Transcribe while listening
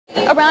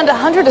Around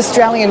 100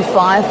 Australian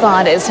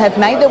firefighters have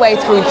made their way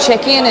through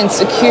check-in and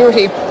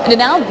security and are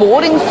now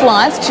boarding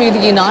flights to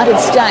the United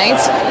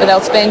States, where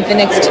they'll spend the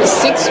next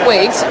 6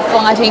 weeks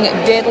fighting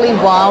deadly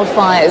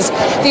wildfires.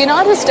 The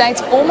United States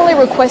formally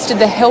requested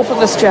the help of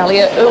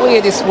Australia earlier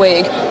this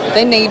week.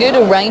 They needed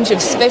a range of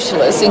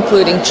specialists,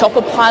 including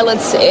chopper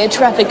pilots, air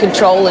traffic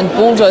control and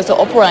bulldozer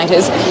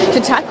operators,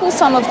 to tackle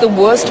some of the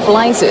worst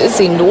blazes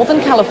in Northern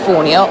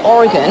California,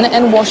 Oregon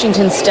and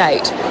Washington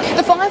State.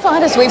 The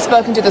firefighters we've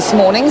spoken to this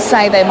morning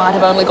say they might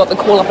have only got the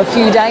call up a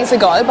few days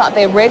ago, but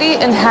they're ready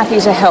and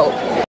happy to help.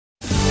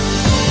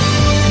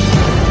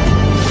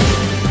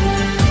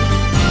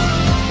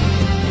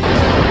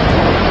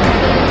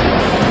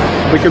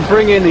 We can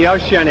bring in the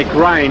oceanic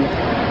rain,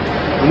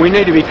 and we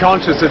need to be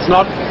conscious it's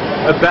not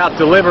about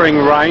delivering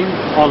rain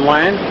on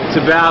land, it's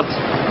about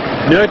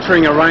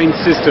nurturing a rain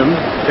system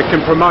that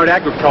can promote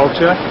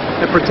agriculture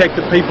and protect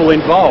the people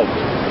involved.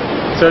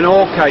 So in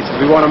all cases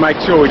we want to make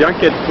sure we don't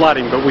get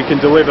flooding, but we can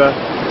deliver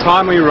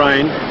timely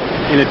rain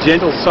in a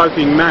gentle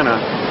soaking manner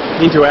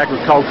into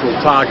agricultural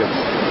targets.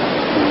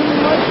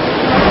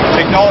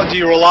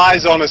 Technology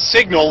relies on a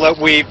signal that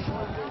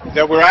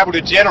we're able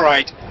to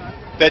generate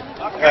that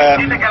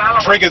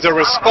triggers a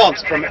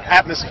response from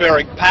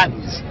atmospheric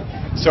patterns.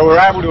 So we're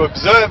able to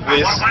observe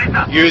this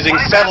using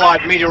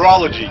satellite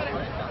meteorology,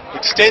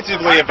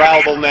 extensively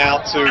available now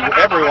to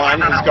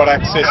everyone who's got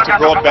access to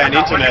broadband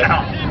internet.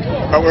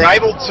 But we're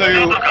able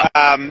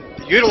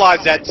to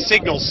utilize that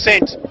signal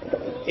sent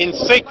in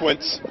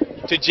sequence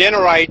to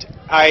generate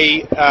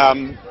a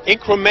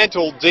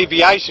incremental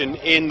deviation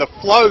in the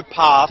flow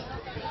path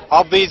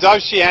of these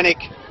oceanic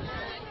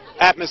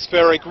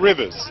atmospheric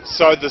rivers.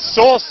 So the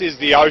source is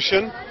the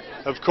ocean,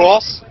 of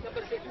course.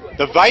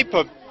 The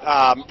vapor,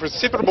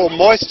 precipitable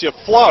moisture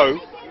flow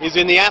is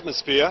in the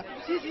atmosphere.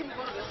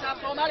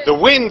 The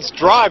winds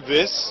drive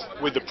this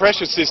with the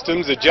pressure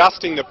systems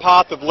adjusting the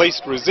path of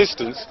least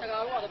resistance.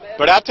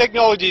 But our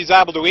technology is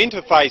able to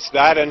interface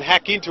that and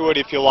hack into it,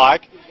 if you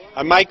like,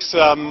 and make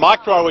some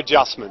micro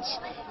adjustments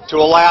to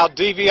allow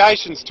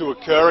deviations to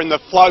occur in the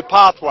flow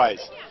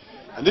pathways.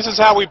 And this is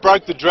how we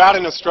broke the drought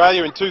in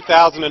Australia in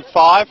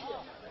 2005.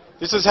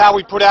 This is how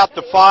we put out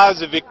the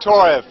fires of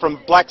Victoria from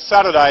Black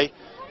Saturday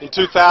in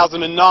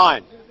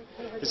 2009.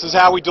 This is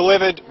how we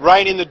delivered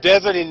rain in the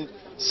desert in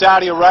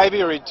Saudi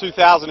Arabia in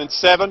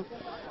 2007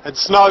 and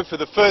snow for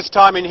the first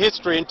time in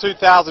history in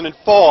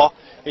 2004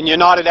 in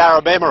United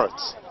Arab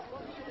Emirates.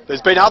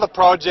 There's been other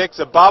projects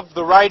above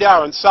the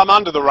radar and some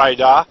under the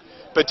radar,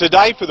 but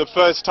today for the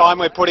first time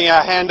we're putting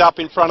our hand up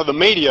in front of the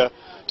media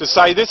to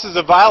say this is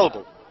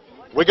available.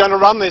 We're going to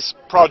run this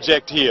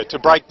project here to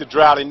break the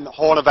drought in the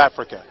Horn of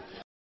Africa.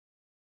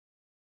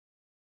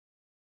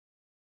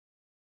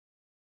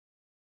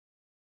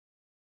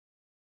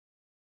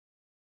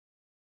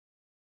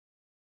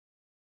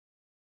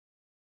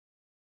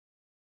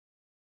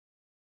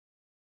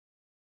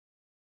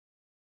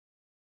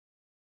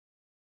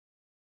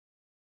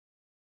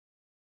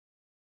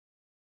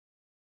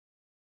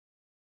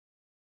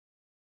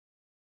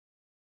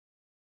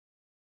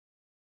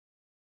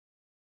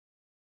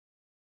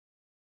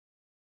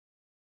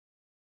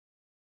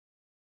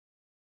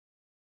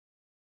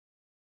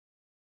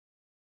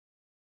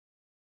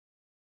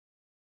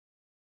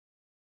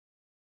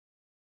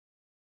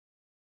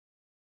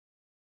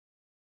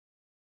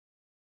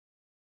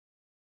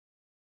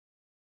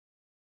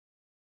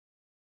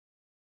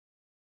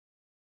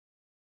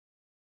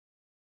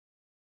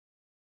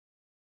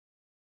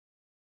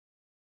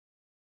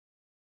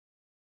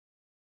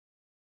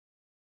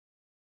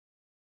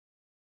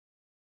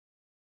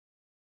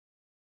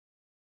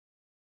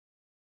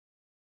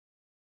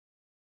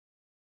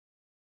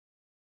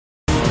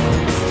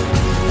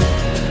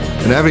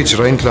 An average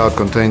rain cloud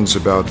contains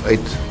about 8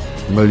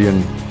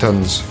 million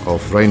tons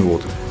of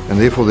rainwater, and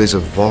therefore there's a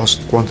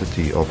vast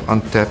quantity of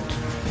untapped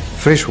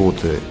fresh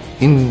water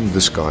in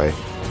the sky,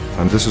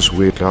 and this is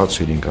where cloud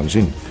seeding comes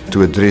in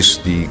to address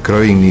the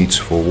growing needs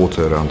for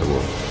water around the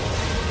world.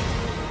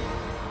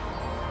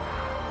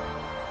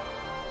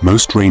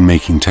 Most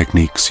rainmaking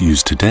techniques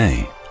used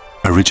today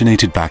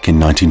originated back in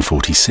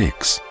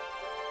 1946,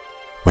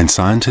 when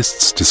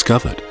scientists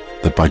discovered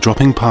that by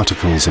dropping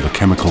particles of a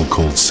chemical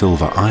called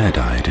silver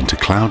iodide into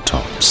cloud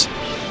tops,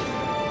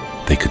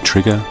 they could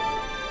trigger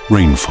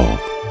rainfall.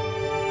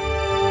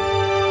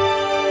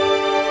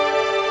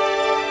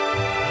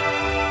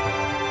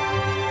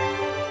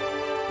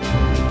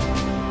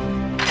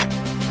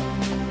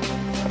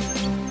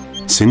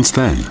 Since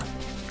then,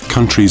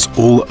 countries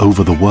all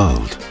over the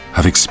world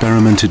have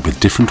experimented with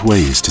different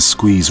ways to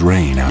squeeze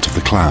rain out of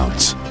the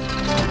clouds.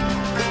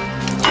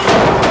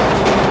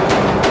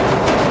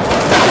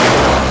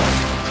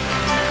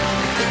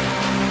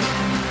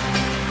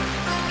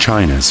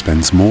 China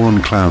spends more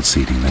on cloud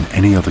seeding than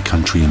any other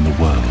country in the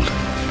world.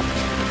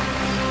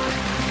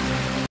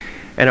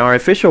 An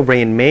artificial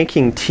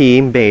rainmaking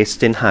team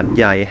based in Hat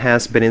Yai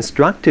has been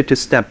instructed to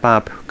step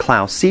up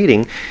cloud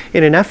seeding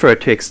in an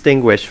effort to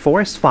extinguish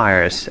forest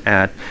fires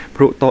at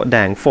Pru Tok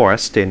Dang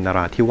Forest in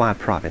Narathiwat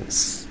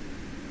province.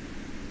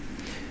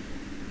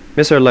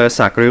 Mr.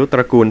 Lersak Riu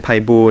Trakul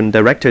Phaiboon,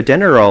 Director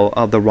General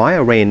of the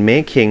Royal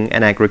Rainmaking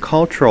and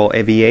Agricultural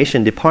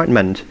Aviation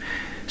Department,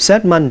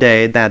 said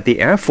Monday that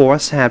the Air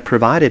Force had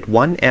provided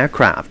one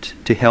aircraft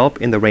to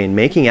help in the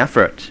rainmaking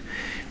effort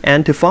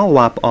and to follow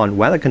up on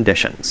weather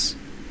conditions.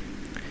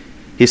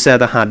 He said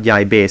the Hat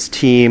Yai-based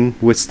team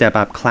would step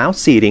up cloud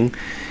seeding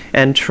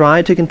and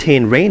try to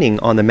contain raining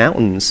on the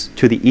mountains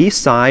to the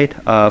east side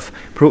of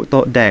Phru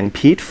Tot Dang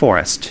peat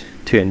forest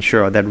to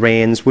ensure that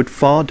rains would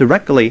fall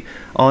directly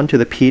onto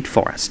the peat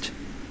forest.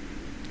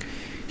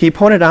 He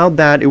pointed out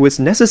that it was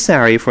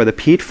necessary for the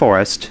peat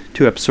forest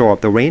to absorb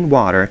the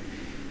rainwater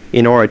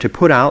in order to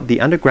put out the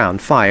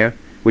underground fire,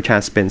 which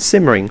has been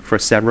simmering for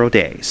several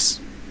days.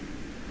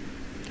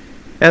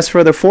 As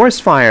for the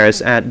forest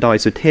fires at Doi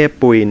Suthep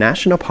Pui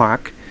National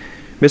Park,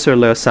 Mr.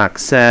 Lersak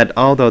said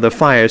although the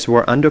fires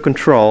were under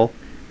control,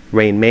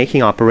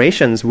 rainmaking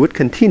operations would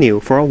continue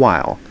for a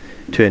while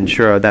to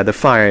ensure that the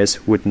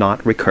fires would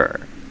not recur.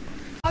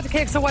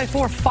 KXOY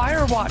 4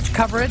 Fire Watch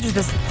coverage.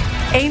 This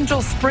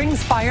Angel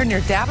Springs fire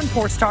near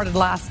Davenport started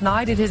last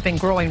night. It has been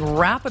growing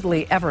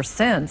rapidly ever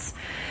since.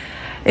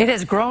 It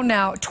has grown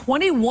now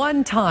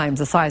 21 times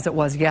the size it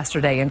was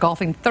yesterday,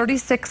 engulfing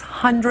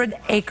 3,600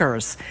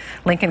 acres.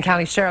 Lincoln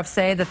County sheriffs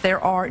say that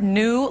there are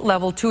new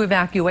level 2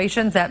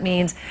 evacuations. That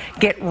means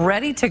get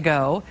ready to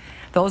go.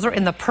 Those are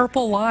in the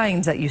purple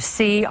lines that you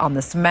see on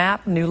this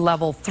map. New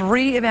level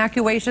 3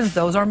 evacuations,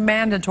 those are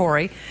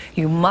mandatory.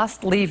 You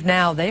must leave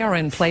now. They are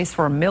in place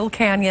for Mill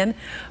Canyon,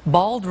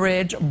 Bald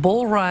Ridge,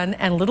 Bull Run,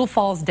 and Little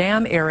Falls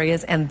Dam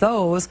areas, and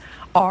those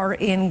are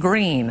in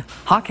green.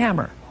 Hawk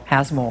Hammer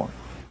has more.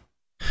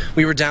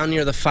 We were down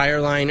near the fire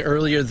line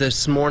earlier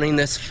this morning.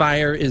 This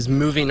fire is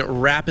moving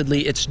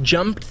rapidly. It's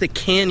jumped the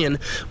canyon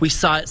we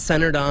saw it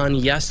centered on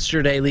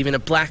yesterday, leaving a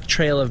black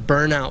trail of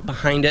burnout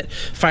behind it.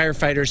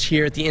 Firefighters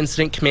here at the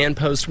Incident Command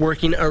Post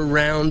working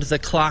around the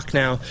clock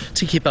now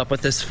to keep up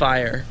with this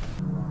fire.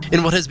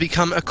 In what has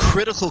become a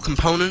critical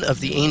component of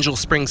the Angel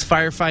Springs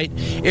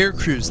firefight, air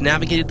crews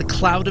navigated the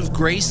cloud of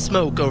gray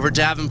smoke over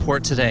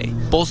Davenport today,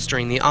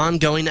 bolstering the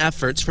ongoing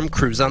efforts from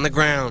crews on the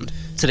ground.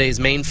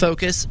 Today's main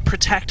focus,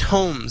 protect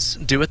homes,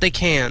 do what they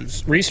can.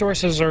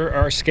 Resources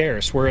are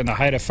scarce. We're in the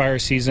height of fire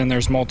season.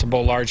 There's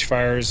multiple large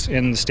fires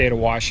in the state of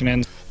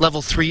Washington.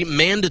 Level 3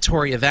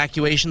 mandatory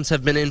evacuations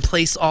have been in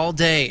place all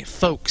day.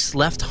 Folks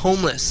left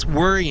homeless,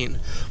 worrying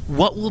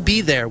what will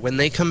be there when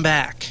they come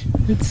back.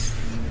 It's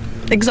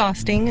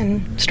exhausting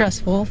and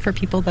stressful for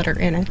people that are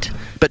in it.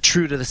 But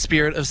true to the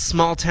spirit of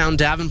small town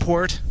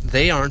Davenport,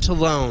 they aren't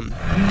alone.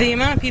 The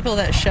amount of people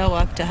that show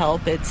up to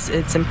help, it's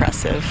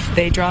impressive.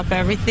 They drop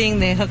everything,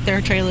 they hook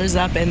their trailers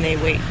up, and they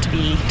wait to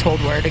be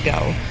told where to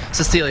go.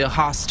 Cecilia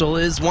Hostel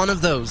is one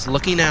of those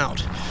looking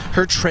out.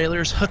 Her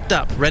trailer's hooked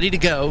up, ready to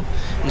go,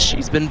 and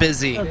she's been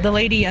busy. The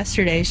lady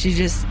yesterday,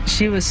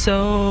 she was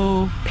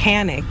so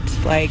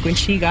panicked. Like when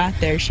she got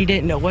there, she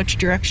didn't know which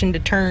direction to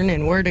turn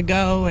and where to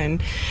go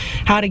and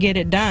how to get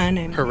it done.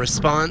 And her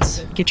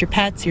response? Get your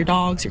pets, your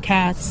dogs, your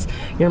cats,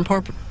 your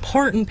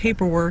important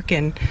paperwork,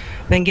 and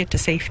then get to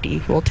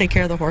safety. We'll take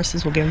care of the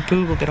horses, we'll give them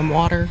food, we'll get them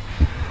water.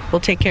 We'll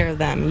take care of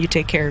them, you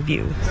take care of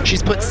you.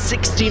 She's put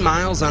 60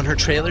 miles on her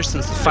trailer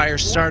since the fire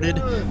started.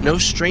 No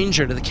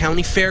stranger to the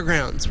county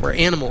fairgrounds, where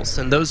animals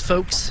and those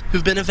folks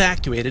who've been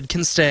evacuated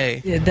can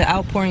stay. The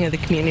outpouring of the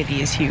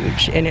community is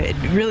huge, and it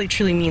really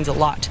truly means a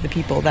lot to the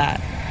people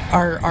that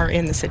are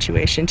in the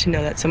situation, to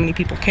know that so many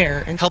people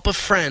care. And help a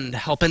friend,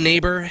 help a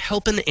neighbor,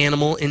 help an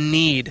animal in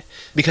need.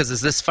 Because as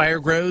this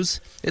fire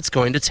grows, it's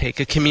going to take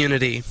a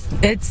community.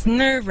 It's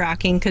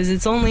nerve-wracking because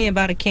it's only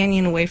about a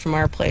canyon away from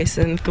our place,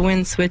 and if the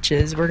wind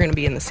switches, we're going to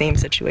be in the same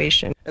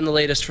situation. And the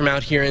latest from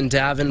out here in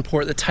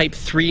Davenport, the Type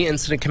 3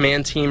 Incident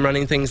Command Team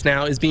running things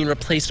now is being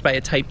replaced by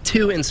a Type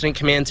 2 Incident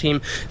Command Team.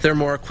 They're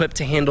more equipped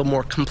to handle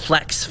more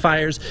complex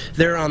fires.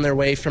 They're on their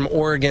way from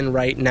Oregon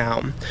right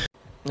now.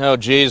 Oh,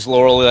 geez,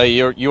 Laurel,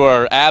 you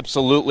are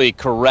absolutely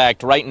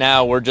correct. Right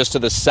now, we're just to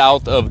the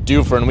south of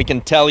Duffer, and we can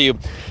tell you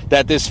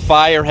that this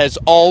fire has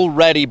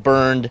already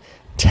burned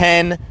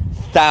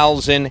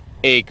 10,000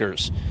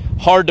 acres.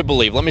 Hard to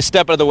believe. Let me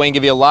step out of the way and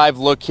give you a live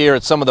look here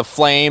at some of the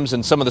flames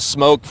and some of the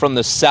smoke from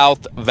the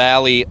South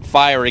Valley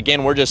fire.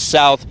 Again, we're just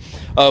south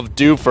of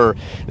Duffer.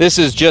 This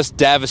is just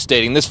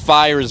devastating. This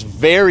fire is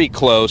very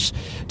close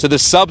to the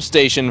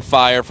substation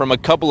fire from a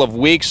couple of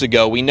weeks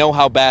ago. We know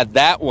how bad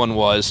that one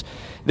was.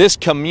 This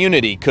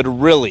community could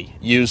really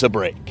use a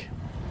break.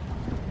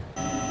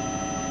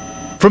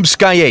 From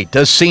Sky 8,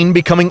 a scene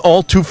becoming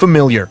all too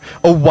familiar.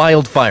 A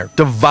wildfire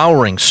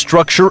devouring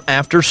structure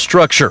after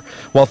structure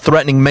while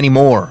threatening many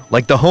more,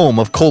 like the home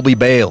of Colby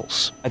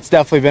Bales. It's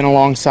definitely been a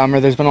long summer.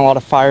 There's been a lot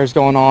of fires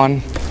going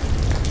on.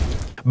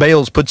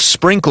 Bales put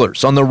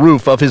sprinklers on the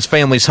roof of his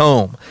family's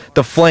home.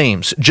 The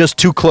flames just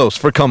too close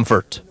for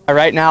comfort.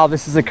 Right now,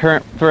 this is the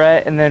current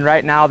threat, and then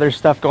right now there's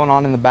stuff going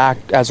on in the back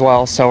as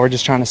well, so we're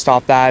just trying to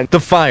stop that. The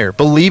fire,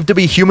 believed to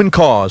be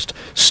human-caused,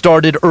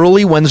 started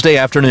early Wednesday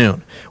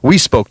afternoon. We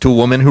spoke to a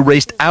woman who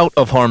raced out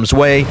of harm's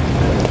way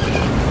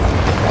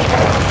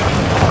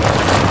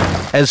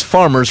as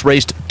farmers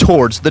raced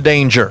towards the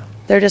danger.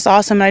 they're just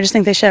awesome. And I just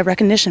think they should have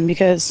recognition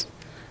because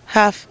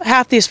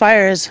half these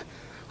fires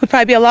would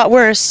probably be a lot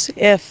worse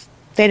if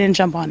they didn't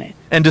jump on it.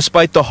 And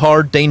despite the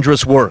hard,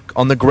 dangerous work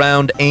on the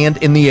ground and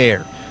in the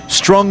air,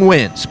 strong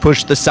winds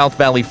pushed the South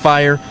Valley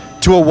fire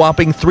to a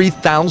whopping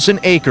 3,000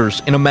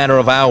 acres in a matter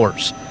of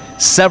hours.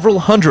 Several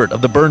hundred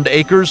of the burned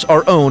acres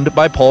are owned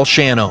by Paul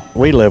Shano.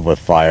 We live with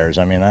fires.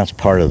 I mean, that's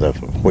part of the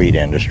wheat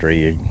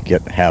industry. You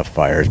have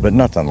fires, but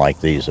nothing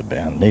like these have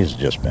been. These have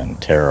just been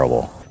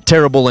terrible.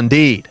 Terrible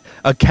indeed.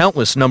 A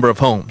countless number of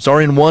homes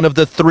are in one of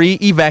the 3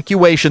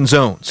 evacuation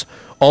zones.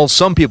 All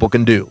some people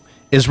can do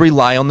is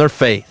rely on their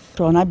faith.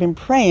 And I've been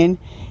praying,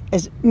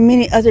 as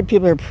many other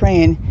people are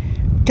praying,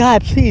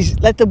 God, please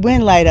let the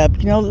wind light up,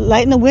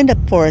 lighten the wind up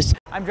for us.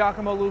 I'm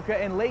Giacomo Luca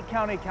in Lake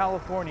County,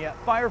 California.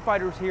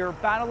 Firefighters here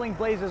battling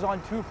blazes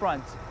on 2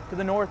 fronts. To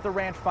the north, the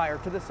ranch fire.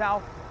 To the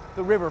south,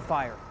 the river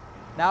fire.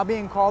 Now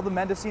being called the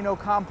Mendocino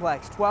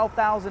Complex,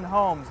 12,000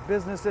 homes,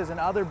 businesses, and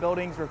other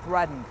buildings are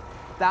threatened.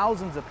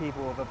 Thousands of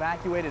people have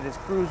evacuated as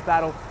crews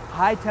battle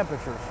high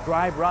temperatures,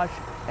 dry brush,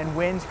 and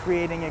winds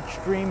creating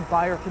extreme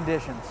fire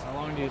conditions. How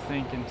long do you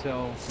think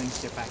until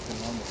things get back to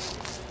normal?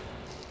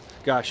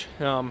 Gosh,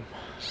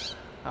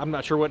 I'm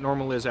not sure what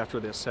normal is after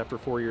this, after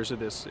 4 years of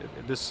this.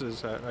 This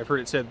is, I've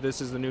heard it said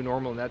this is the new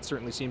normal, and that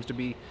certainly seems to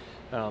be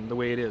the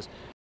way it is.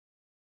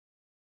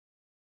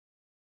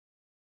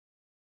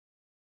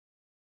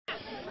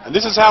 And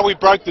this is how we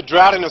broke the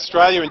drought in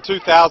Australia in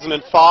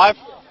 2005.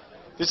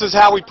 This is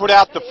how we put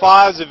out the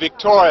fires of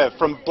Victoria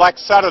from Black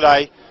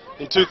Saturday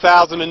in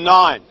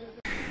 2009.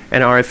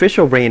 And our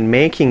official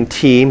rainmaking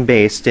team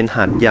based in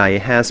Hat Yai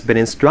has been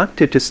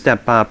instructed to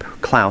step up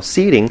cloud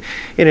seeding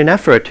in an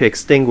effort to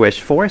extinguish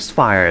forest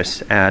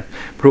fires at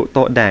Pru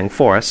To Dang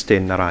Forest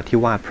in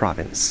Narathiwat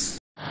province.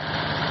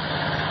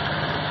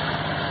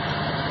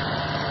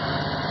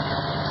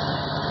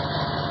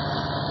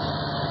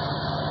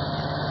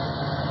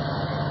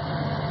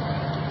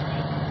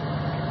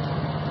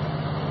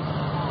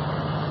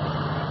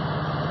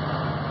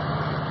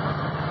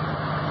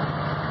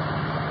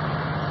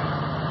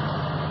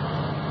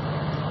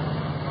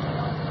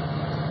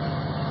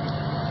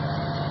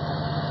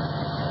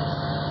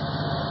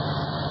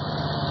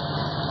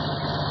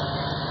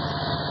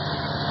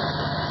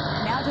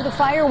 To the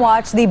fire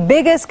watch, the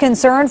biggest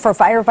concern for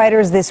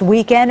firefighters this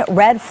weekend,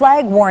 red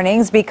flag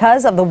warnings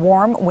because of the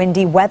warm,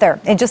 windy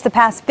weather. In just the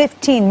past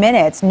 15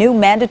 minutes, new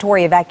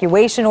mandatory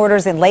evacuation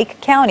orders in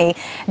Lake County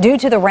due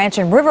to the ranch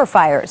and river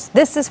fires.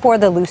 This is for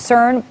the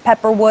Lucerne,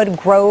 Pepperwood,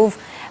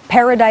 Grove,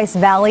 Paradise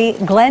Valley,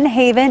 Glen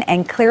Haven,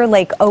 and Clear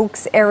Lake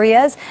Oaks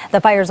areas.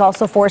 The fires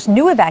also forced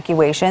new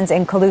evacuations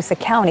in Colusa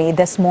County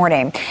this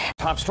morning.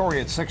 Top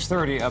story at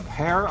 6:30, a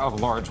pair of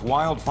large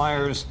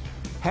wildfires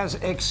has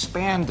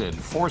expanded,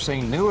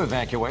 forcing new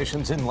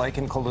evacuations in Lake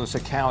and Colusa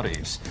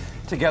counties.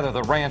 Together,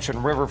 the ranch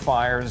and river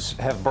fires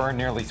have burned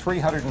nearly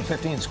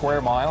 315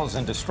 square miles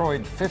and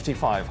destroyed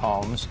 55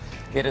 homes.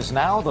 It is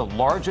now the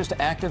largest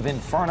active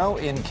inferno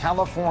in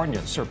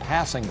California,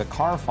 surpassing the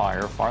Carr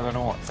Fire farther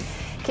north.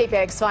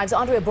 KPIX5's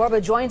Andrea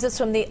Borba joins us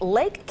from the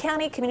Lake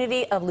County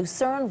community of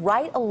Lucerne,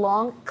 right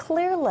along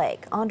Clear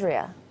Lake.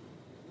 Andrea.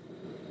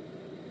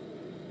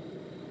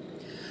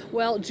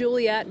 Well,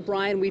 Juliet,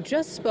 Brian, we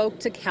just spoke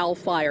to CAL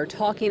FIRE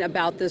talking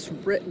about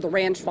the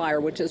ranch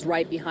fire, which is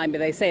right behind me.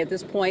 They say at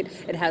this point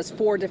it has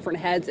 4 different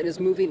heads. It is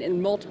moving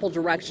in multiple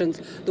directions.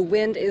 The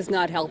wind is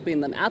not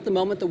helping them. At the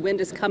moment, the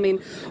wind is coming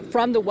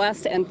from the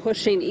west and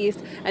pushing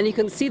east, and you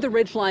can see the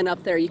ridge line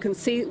up there. You can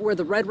see where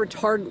the red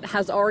retardant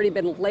has already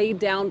been laid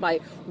down by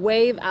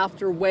wave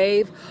after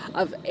wave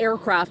of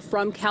aircraft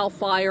from CAL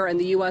FIRE and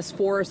the U.S.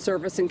 Forest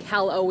Service and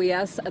Cal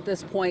OES at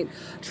this point,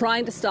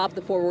 trying to stop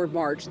the forward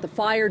march. The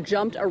fire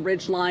jumped a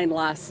ridge line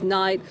last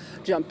night,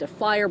 jumped a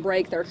fire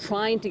break. They're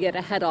trying to get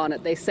ahead on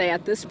it. They say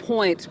at this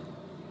point,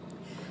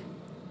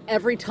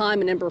 every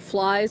time an ember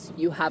flies,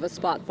 you have a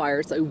spot fire.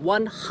 It's a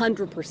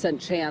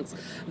 100% chance.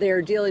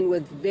 They're dealing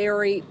with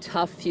very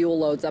tough fuel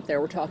loads up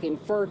there. We're talking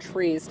fir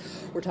trees,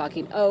 we're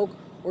talking oak,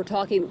 we're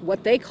talking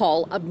what they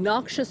call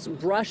obnoxious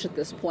brush at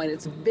this point.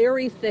 It's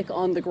very thick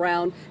on the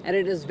ground, and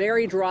it is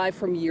very dry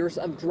from years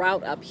of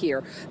drought up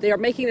here. They are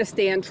making a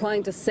stand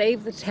trying to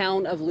save the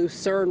town of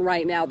Lucerne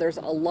right now. There's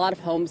a lot of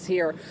homes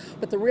here,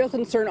 but the real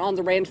concern on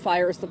the range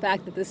fire is the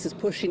fact that this is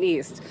pushing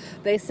east.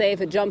 They say if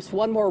it jumps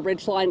one more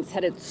ridgeline, it's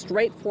headed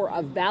straight for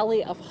a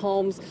valley of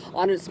homes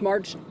on its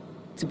march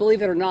to,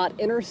 believe it or not,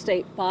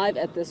 Interstate 5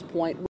 at this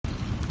point.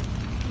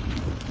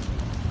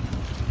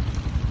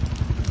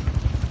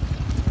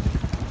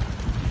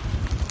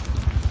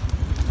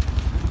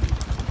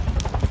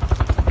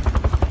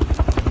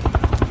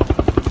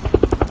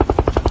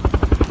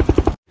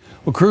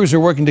 Well, crews are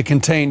working to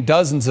contain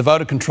dozens of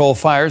out-of-control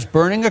fires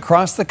burning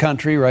across the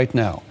country right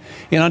now.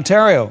 In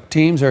Ontario,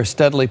 teams are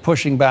steadily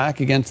pushing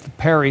back against the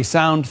Parry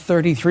Sound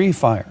 33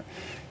 fire.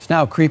 It's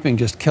now creeping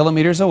just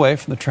kilometers away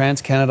from the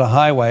Trans-Canada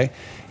Highway.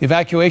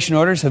 Evacuation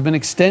orders have been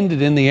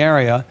extended in the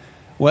area.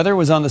 Weather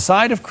was on the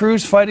side of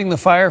crews fighting the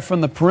fire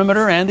from the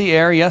perimeter and the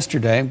air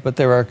yesterday, but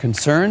there are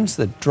concerns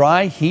that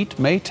dry heat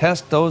may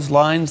test those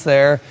lines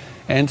there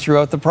and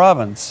throughout the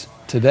province.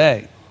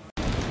 today.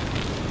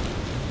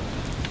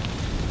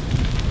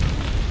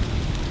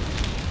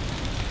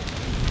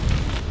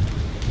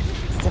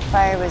 The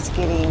fire was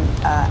getting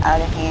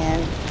out of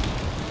hand.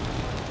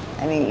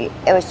 I mean,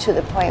 it was to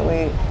the point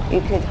where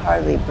you could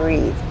hardly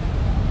breathe.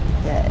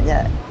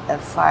 The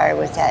fire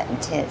was that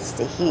intense.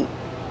 The heat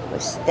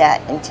was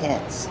that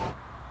intense.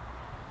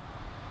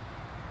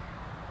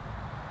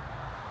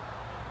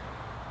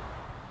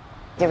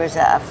 There was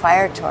a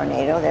fire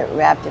tornado that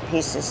wrapped a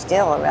piece of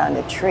steel around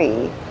a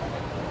tree,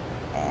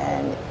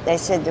 and they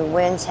said the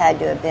winds had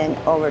to have been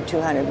over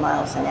 200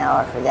 miles an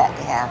hour for that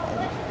to happen.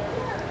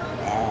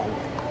 And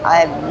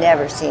I've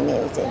never seen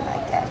anything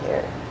like that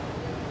here.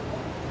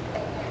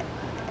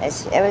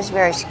 It was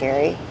very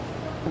scary.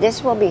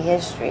 This will be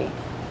history.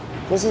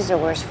 This is the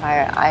worst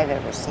fire I've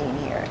ever seen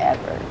here,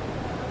 ever.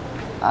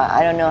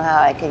 I don't know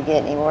how it could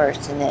get any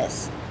worse than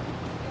this.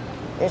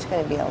 There's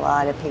going to be a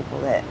lot of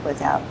people that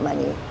without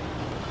money.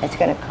 It's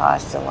going to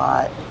cost a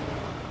lot.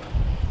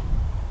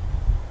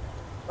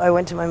 I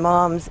went to my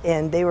mom's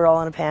and they were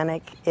all in a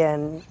panic,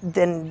 and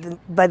then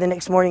by the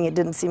next morning it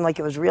didn't seem like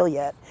it was real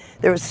yet.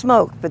 There was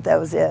smoke, but that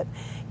was it.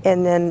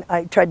 And then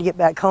I tried to get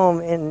back home,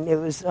 and it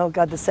was, oh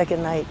God, the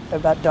second night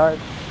about dark.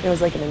 It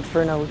was like an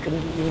inferno. We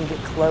couldn't even get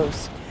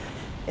close.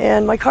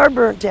 And my car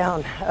burnt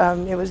down.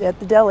 It was at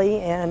the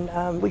deli,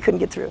 and we couldn't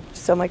get through.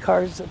 So my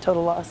car's a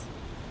total loss.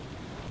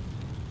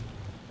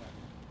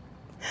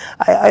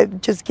 I'm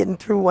just getting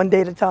through one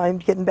day at a time,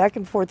 getting back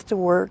and forth to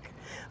work,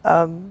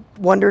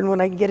 wondering when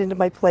I can get into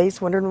my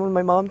place, wondering when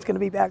my mom's going to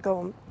be back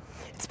home.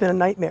 It's been a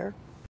nightmare.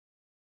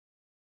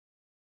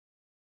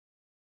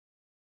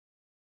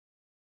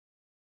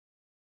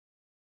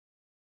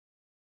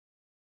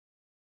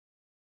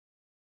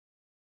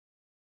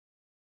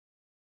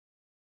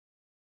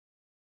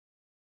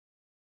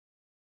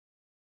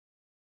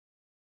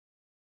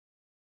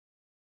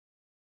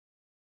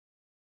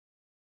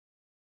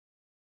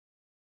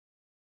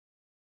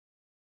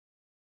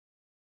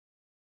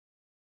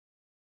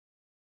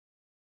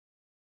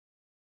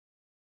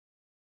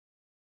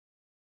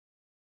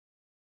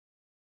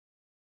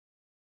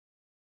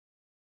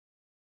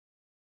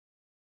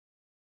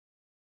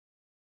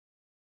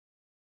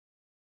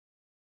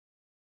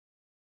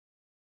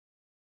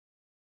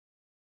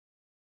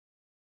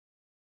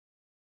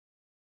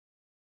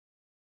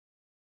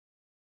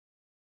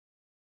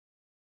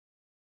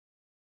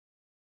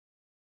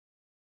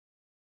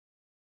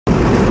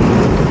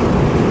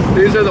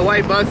 These are the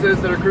white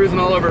buses that are cruising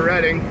all over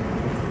Reading.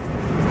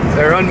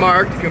 They're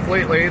unmarked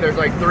completely. There's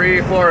like 3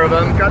 or 4 of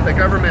them. Got the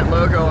government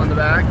logo on the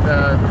back,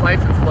 the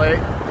license plate.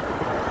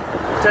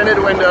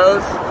 Tinted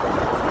windows.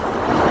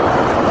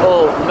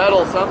 Oh,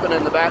 metal something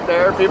in the back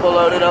there. People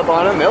loaded up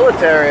on them.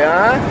 Military,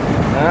 huh?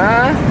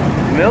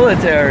 Huh?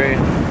 Military.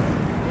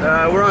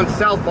 We're on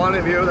South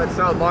Bonneview. That's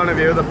South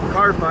Bonneview. The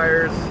car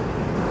fire's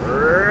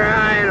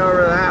right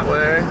over that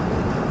way.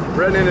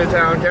 Running into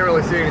town. Can't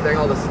really see anything,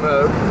 all the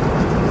smoke.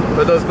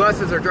 But those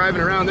buses are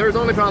driving around. There's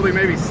only probably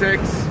maybe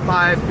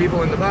 5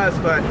 people in the bus,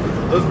 but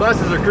those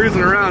buses are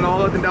cruising around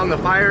all up and down the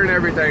fire and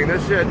everything.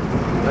 This shit,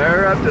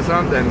 they're up to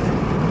something.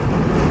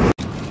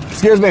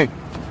 Excuse me.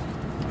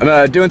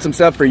 I'm doing some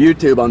stuff for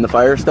YouTube on the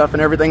fire stuff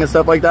and everything and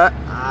stuff like that.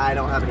 I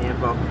don't have any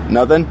info.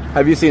 Nothing?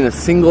 Have you seen a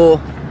single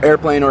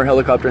airplane or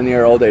helicopter in the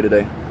air all day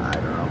today? I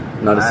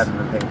don't know. I haven't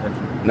been paying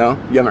attention. No?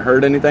 You haven't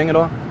heard anything at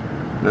all?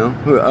 No?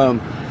 Who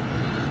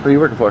are you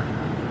working for?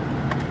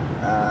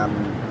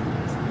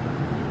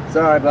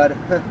 Sorry, bud.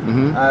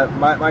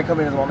 My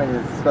company doesn't want me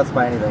to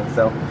specify anything,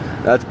 so.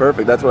 That's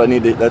perfect. That's what I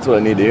need to. That's what I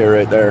need to hear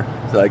right there.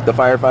 So, like, the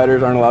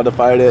firefighters aren't allowed to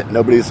fight it.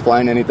 Nobody's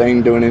flying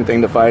anything, doing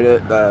anything to fight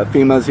it. The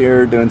FEMA's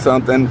here doing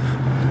something.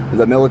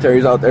 The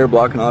military's out there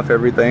blocking off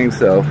everything.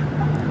 So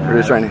we're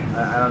just trying to.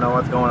 I don't know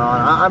what's going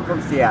on. I'm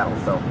from Seattle,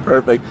 so.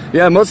 Perfect.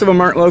 Yeah, most of them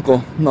aren't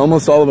local.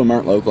 Almost all of them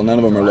aren't local. None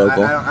of them are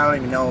local. I don't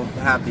even know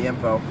half the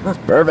info.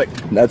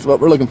 Perfect. That's what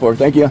we're looking for.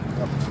 Thank you.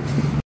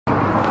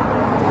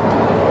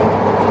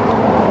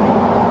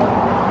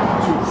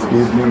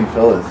 Excuse me,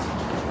 fellas.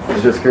 I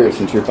was just curious,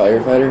 since you're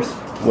firefighters,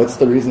 what's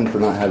the reason for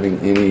not having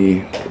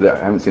any? I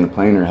haven't seen a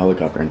plane or a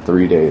helicopter in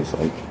 3 days.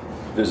 Like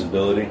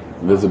visibility.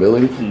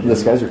 Visibility. The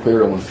skies are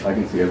clear. Almost, I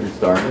can see every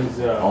star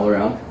all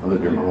around. I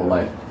lived here my whole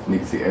life. And you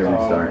can see every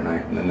star at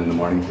night, and then in the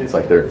morning, it's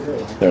like they're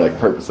like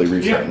purposely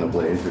restarting the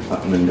blaze or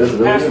something. And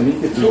visibility. I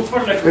mean, you can see,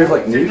 there's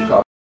like news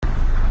coverage.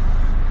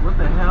 What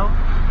the hell?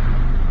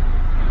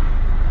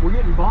 We're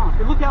getting bombed.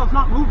 Look how it's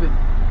not moving.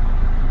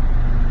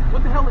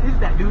 What the hell is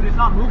that, dude? It's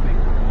not moving.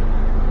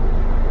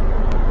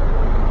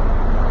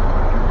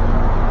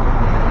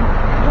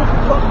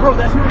 Bro,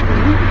 that's not even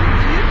moving. You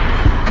see it?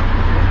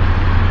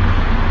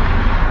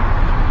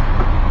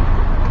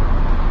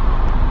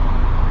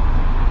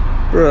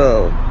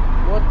 Bro.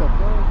 What the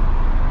fuck?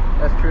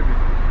 That's trippy.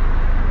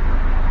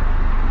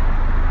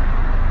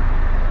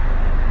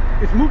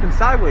 It's moving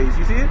sideways.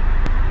 You see it?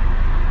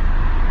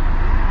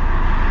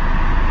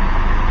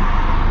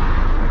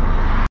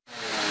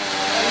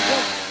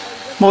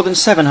 More than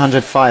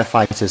 700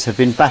 firefighters have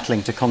been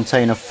battling to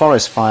contain a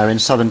forest fire in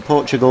southern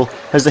Portugal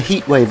as the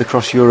heat wave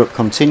across Europe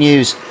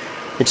continues.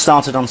 It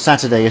started on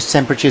Saturday as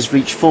temperatures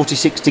reached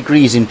 46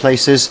 degrees in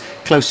places,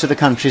 close to the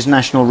country's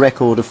national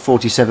record of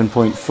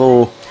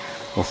 47.4.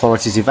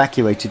 Authorities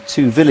evacuated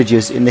 2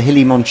 villages in the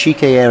hilly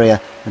Monchique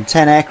area, and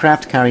 10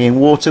 aircraft carrying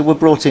water were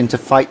brought in to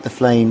fight the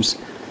flames.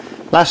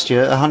 Last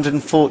year,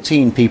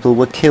 114 people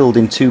were killed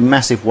in 2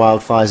 massive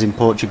wildfires in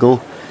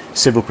Portugal.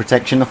 Civil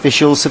protection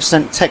officials have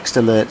sent text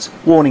alerts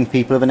warning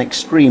people of an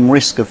extreme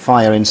risk of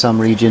fire in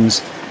some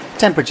regions.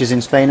 Temperatures in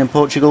Spain and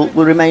Portugal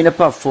will remain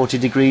above 40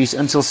 degrees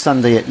until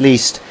Sunday at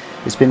least.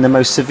 It's been the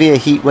most severe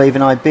heat wave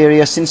in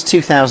Iberia since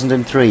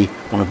 2003,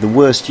 one of the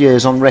worst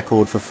years on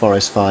record for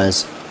forest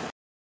fires.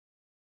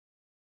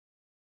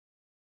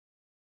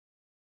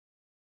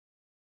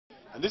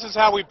 And this is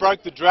how we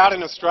broke the drought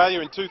in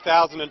Australia in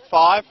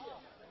 2005.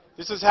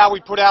 This is how we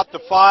put out the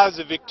fires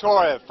of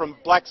Victoria from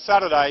Black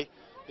Saturday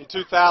in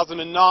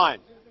 2009.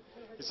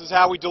 This is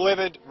how we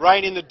delivered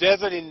rain in the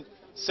desert in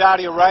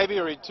Saudi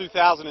Arabia in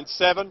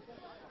 2007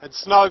 and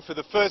snow for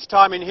the first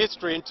time in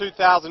history in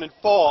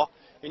 2004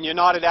 in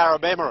United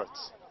Arab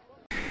Emirates.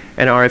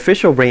 An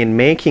artificial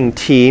rain-making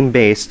team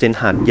based in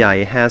Hat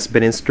Yai has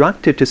been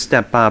instructed to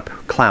step up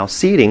cloud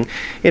seeding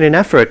in an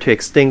effort to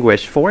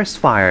extinguish forest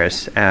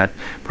fires at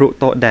Pru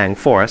Toh Dang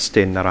Forest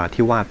in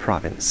Narathiwat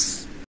Province.